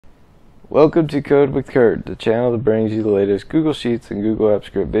Welcome to Code with Kurt, the channel that brings you the latest Google Sheets and Google Apps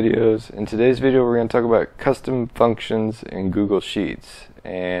Script videos. In today's video we're going to talk about custom functions in Google Sheets.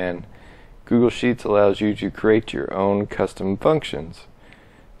 And Google Sheets allows you to create your own custom functions.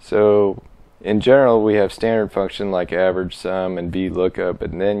 So in general we have standard function like average, sum, and VLOOKUP,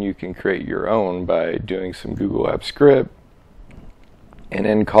 and then you can create your own by doing some Google Apps Script and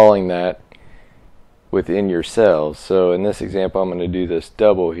then calling that within your cells. So in this example I'm going to do this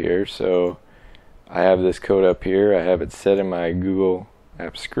double here. So I have this code up here, I have it set in my Google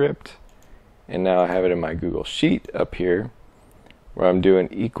Apps Script, and now I have it in my Google Sheet up here where I'm doing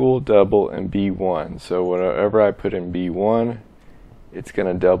equal, double, and B1. So whatever I put in B1, it's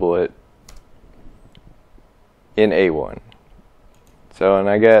going to double it in A1. So, and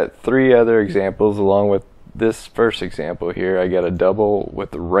I got three other examples along with this first example here. I got a double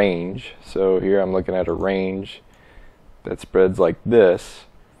with the range. So here I'm looking at a range that spreads like this,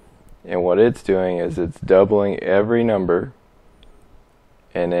 and what it's doing is it's doubling every number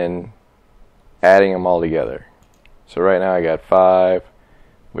and then adding them all together. So right now I got 5,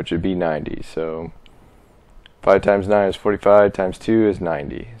 which would be 90. So 5 times 9 is 45, times 2 is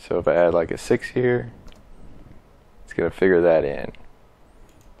 90. So if I add like a 6 here, it's going to figure that in.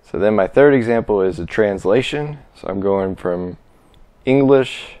 So then my third example is a translation. So I'm going from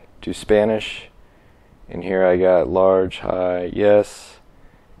English to Spanish, and here I got large, high, yes.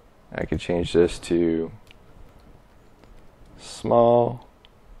 I could change this to small.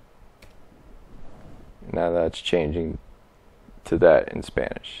 Now that's changing to that in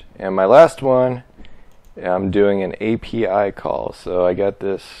Spanish. And my last one, I'm doing an API call. So I got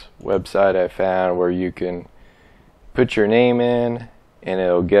this website I found where you can put your name in and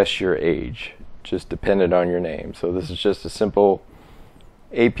it'll guess your age, just dependent on your name. So this is just a simple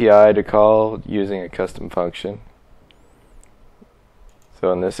API to call using a custom function.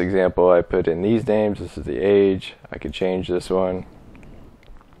 So in this example I put in these names, this is the age. I could change this one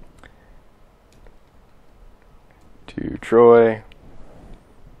to Troy,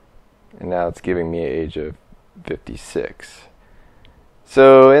 and now it's giving me an age of 56.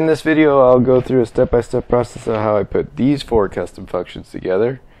 So in this video I'll go through a step-by-step process of how I put these 4 custom functions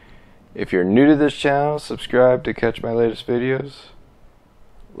together. If you're new to this channel, subscribe to catch my latest videos.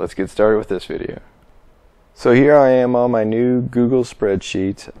 Let's get started with this video. So here I am on my new Google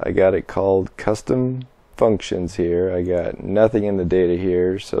spreadsheet. I got it called custom functions here. I got nothing in the data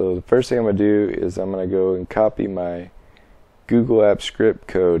here. So the first thing I'm going to do is I'm going to go and copy my Google Apps Script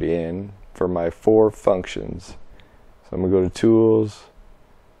code in for my 4 functions. So I'm going to go to Tools,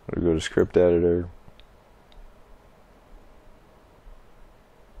 I'm going to go to Script Editor,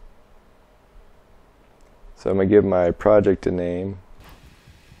 so I'm going to give my project a name,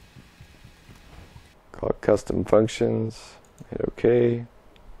 call it Custom Functions, hit OK.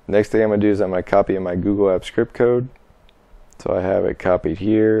 Next thing I'm going to do is I'm going to copy in my Google Apps Script code. So I have it copied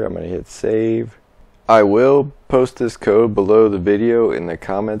here. I'm going to hit Save. I will post this code below the video in the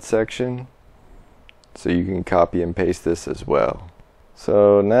comments section, so you can copy and paste this as well.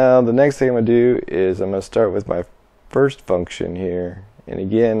 So now the next thing I'm going to do is I'm going to start with my first function here. And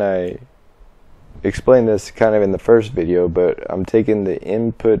again, I explained this kind of in the first video, but I'm taking the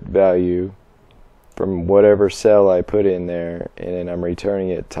input value from whatever cell I put in there, and then I'm returning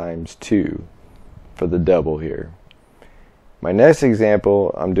it times 2 for the double here. My next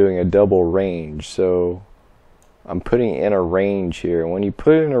example, I'm doing a double range. So I'm putting in a range here. And when you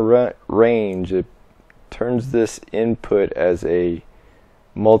put in a range, it turns this input as a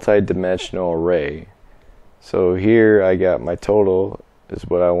multi-dimensional array. So here I got my total is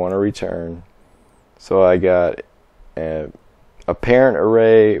what I want to return. So I got a parent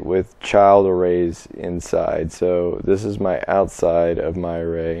array with child arrays inside. So this is my outside of my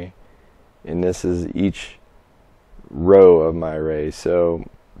array, and this is each row of my array. So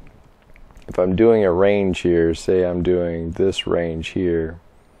if I'm doing a range here, say I'm doing this range here,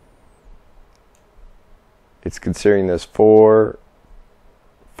 it's considering this four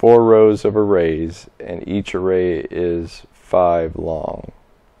rows of arrays, and each array is 5 long.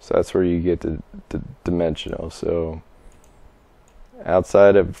 So that's where you get the dimensional. So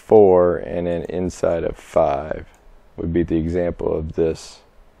outside of 4 and then inside of 5 would be the example of this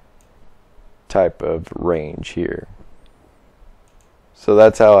type of range here. So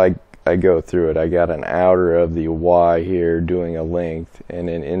that's how I go through it. I got an outer of the Y here doing a length, and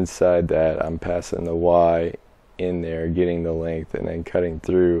then inside that I'm passing the Y in there, getting the length, and then cutting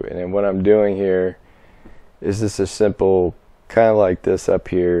through. And then what I'm doing here is just a simple, kind of like this up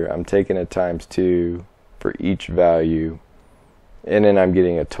here, I'm taking it times 2 for each value, and then I'm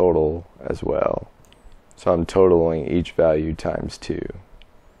getting a total as well. So I'm totaling each value times 2.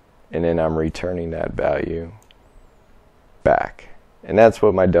 and then I'm returning that value back. And that's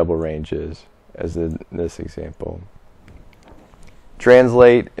what my double range is, as in this example.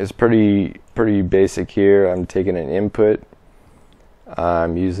 Translate is pretty basic here. I'm taking an input.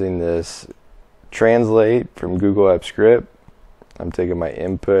 I'm using this translate from Google Apps Script. I'm taking my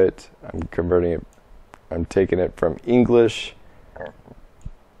input, I'm converting it, I'm taking it from English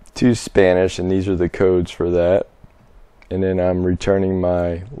to Spanish, and these are the codes for that. And then I'm returning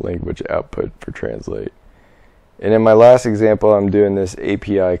my language output for translate. And in my last example, I'm doing this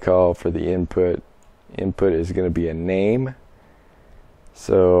API call for the input. Input is going to be a name.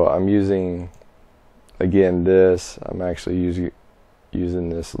 So I'm using, again, this. I'm actually using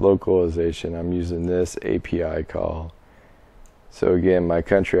this localization. I'm using this API call. So again, my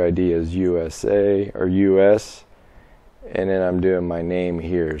country ID is USA or US, and then I'm doing my name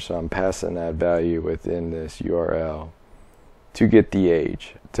here. So I'm passing that value within this URL to get the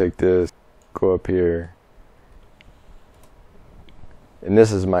age. Take this, go up here, and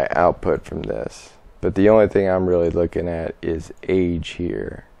this is my output from this. But the only thing I'm really looking at is age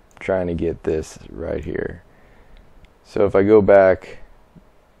here. I'm trying to get this right here. So if I go back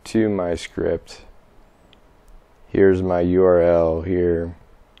to my script, here's my URL here.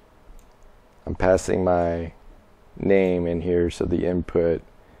 I'm passing my name in here, so the input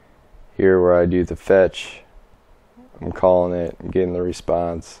here where I do the fetch, I'm calling it, I'm getting the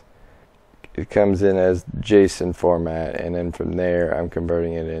response. It comes in as JSON format, and then from there I'm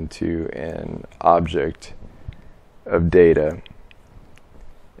converting it into an object of data.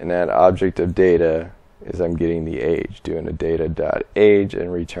 And that object of data is I'm getting the age, doing a data.age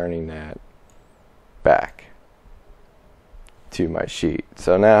and returning that back to my sheet.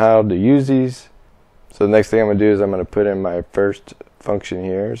 So now how to use these. So the next thing I'm going to do is I'm going to put in my first function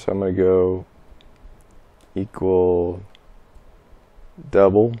here. So I'm going to go equal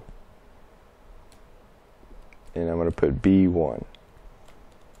double, and I'm going to put B1.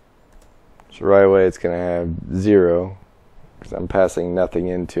 So right away it's going to have 0 because I'm passing nothing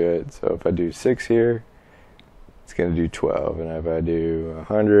into it. So if I do 6 here, it's going to do 12, and if I do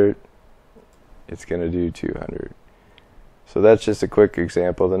 100, it's going to do 200. So that's just a quick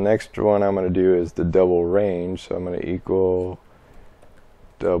example. The next one I'm going to do is the double range. So I'm going to equal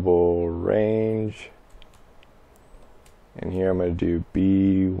double range, and here I'm going to do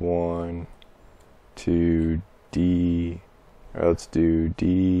B1 to D, or let's do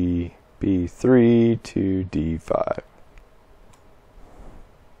B3 to D5.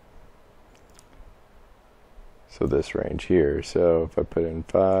 So this range here. So if I put in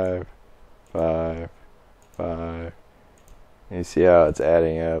 5, 5, 5, and you see how it's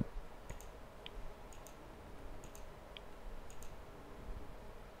adding up.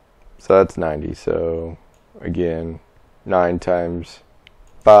 So that's 90. So again, 9 times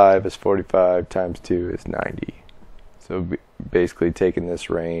 5 is 45, times 2 is 90. So basically taking this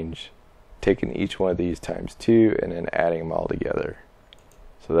range, taking each one of these times 2, and then adding them all together.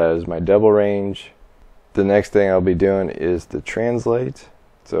 So that is my double range. The next thing I'll be doing is the translate.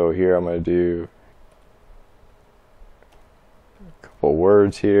 So here I'm going to do a couple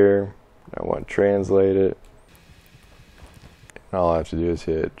words here. I want to translate it. And all I have to do is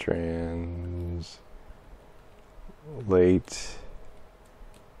hit translate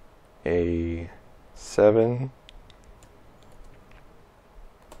A7.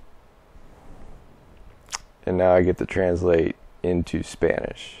 And now I get to translate into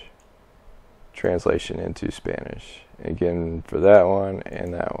Spanish. Translation into Spanish. Again for that one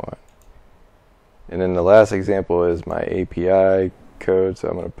and that one. And then the last example is my API code. So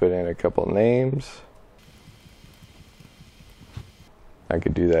I'm going to put in a couple names. I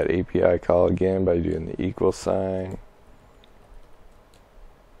could do that API call again by doing the equal sign.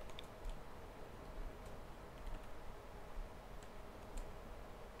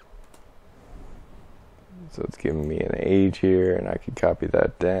 So it's giving me an age here, and I can copy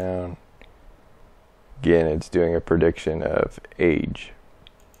that down. Again, it's doing a prediction of age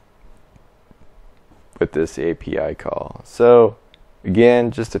with this API call. So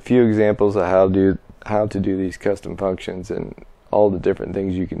again, just a few examples of how to do these custom functions and all the different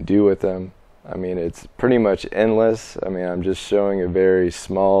things you can do with them. I mean, it's pretty much endless. I mean, I'm just showing a very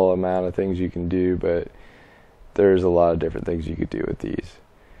small amount of things you can do, but there's a lot of different things you could do with these.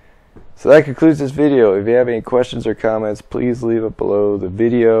 So that concludes this video. If you have any questions or comments, please leave it below the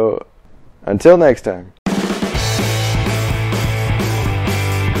video. Until next time.